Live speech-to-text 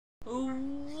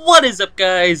What is up,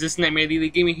 guys? It's Nightmare the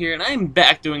Elite Gaming here, and I'm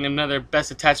back doing another Best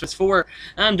Attachments 4.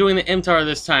 I'm doing the MTAR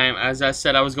this time, as I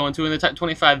said I was going to in the Type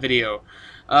 25 video.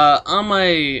 On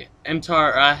my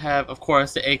MTAR, I have, of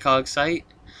course, the ACOG sight.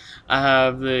 I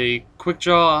have the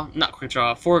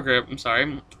foregrip, I'm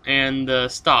sorry, and the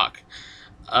stock.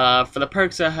 For the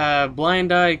perks, I have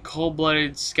Blind Eye,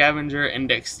 Cold-Blooded, Scavenger, and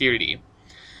Dexterity.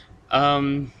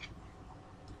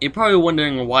 You're probably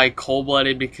wondering why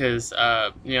cold-blooded, because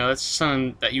you know, that's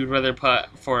something that you'd rather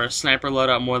put for a sniper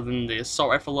loadout more than the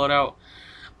assault rifle loadout.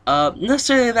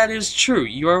 Necessarily that is true,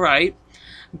 you are right,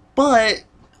 but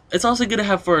it's also good to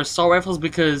have for assault rifles,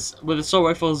 because with assault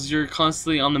rifles you're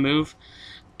constantly on the move,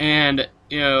 and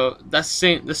you know that's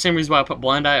the same reason why I put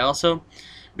Blind Eye also,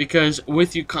 because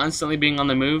with you constantly being on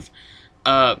the move,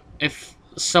 if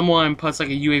someone puts like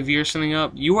a UAV or something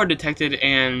up, you are detected,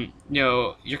 and you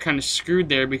know you're kind of screwed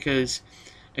there, because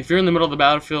if you're in the middle of the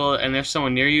battlefield and there's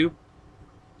someone near you,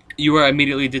 you are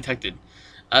immediately detected.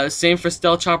 Same for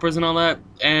stealth choppers and all that,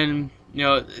 and you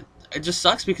know it just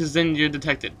sucks because then you're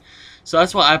detected. So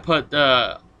that's why I put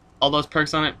all those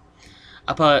perks on it.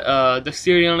 I put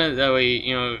dexterity on it, that way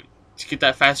you know to get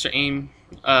that faster aim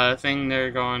thing there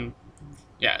going.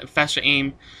 Yeah, faster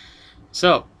aim.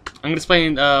 So I'm going to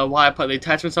explain why I put the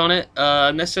attachments on it.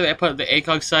 Necessarily I put the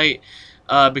ACOG sight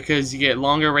because you get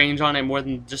longer range on it more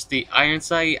than just the iron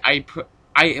sight.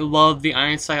 I love the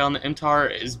iron sight on the MTAR.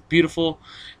 It's beautiful.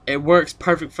 It works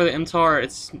perfect for the MTAR.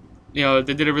 It's, you know,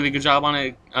 they did a really good job on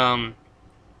it.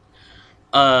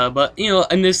 But you know,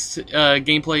 in this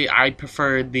gameplay, I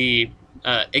prefer the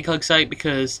ACOG sight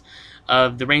because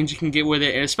of the range you can get with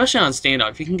it, and especially on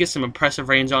standoff, you can get some impressive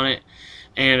range on it.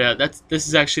 And this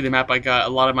is actually the map I got a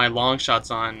lot of my long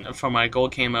shots on from my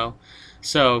gold camo.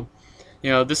 So,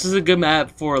 you know, this is a good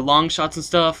map for long shots and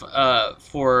stuff,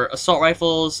 for assault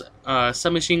rifles,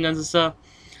 submachine guns and stuff.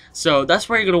 So that's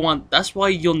where you're gonna want. That's why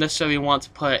you'll necessarily want to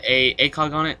put a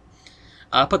ACOG on it.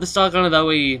 Put the stock on it, that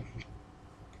way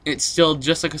it's still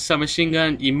just like a submachine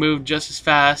gun. You move just as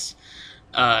fast.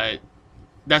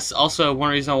 That's also one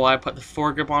reason why I put the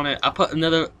foregrip on it. I put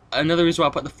another reason why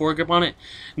I put the foregrip on it.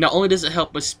 Not only does it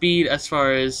help with speed as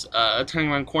far as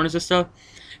turning around corners and stuff,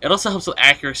 it also helps with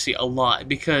accuracy a lot,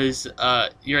 because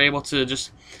you're able to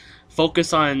just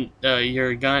focus on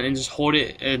your gun and just hold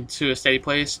it into a steady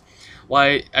place.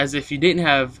 Why, as if you didn't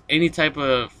have any type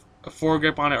of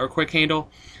foregrip on it or quick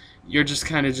handle, you're just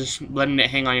kind of just letting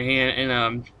it hang on your hand,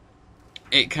 and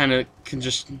it kind of can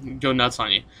just go nuts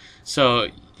on you. So,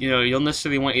 you know, you'll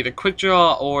necessarily want either quick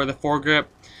draw or the foregrip.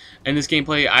 In this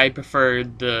gameplay, I prefer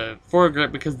the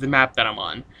foregrip because of the map that I'm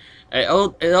on.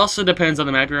 It also depends on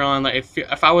the map you're on. Like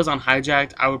if I was on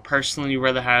hijacked, I would personally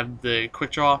rather have the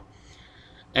quick draw.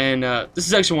 And this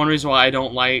is actually one reason why I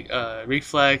don't like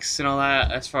reflex and all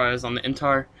that as far as on the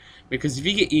MTAR, because if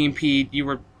you get EMP'd, you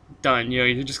were done. You know,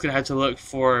 you're just gonna have to look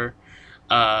for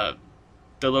the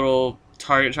little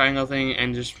target triangle thing,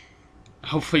 and just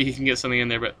hopefully you can get something in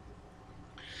there, but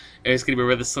it's going to be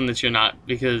really slim that you're not,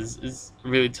 because it's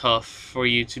really tough for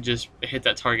you to just hit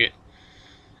that target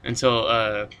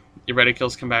until your ready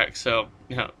kills come back. So,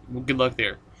 you know, good luck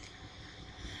there.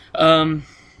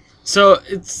 So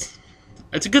it's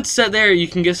a good set there. You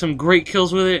can get some great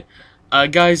kills with it.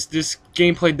 Guys, this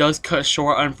gameplay does cut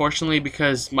short, unfortunately,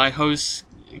 because my host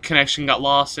connection got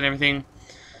lost and everything.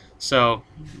 So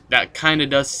that kind of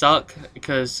does suck,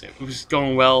 because it was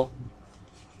going well.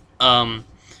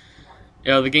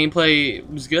 You know, the gameplay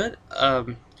was good.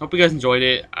 Hope you guys enjoyed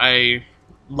it. I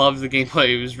loved the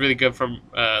gameplay. It was really good from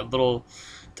a little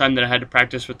time that I had to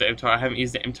practice with the MTAR. I haven't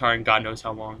used the MTAR in God knows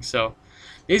how long. So,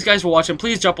 thanks guys for watching.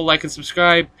 Please drop a like and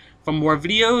subscribe for more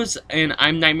videos. And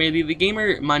I'm Nightmare the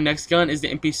Gamer. My next gun is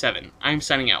the MP7. I'm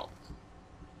signing out.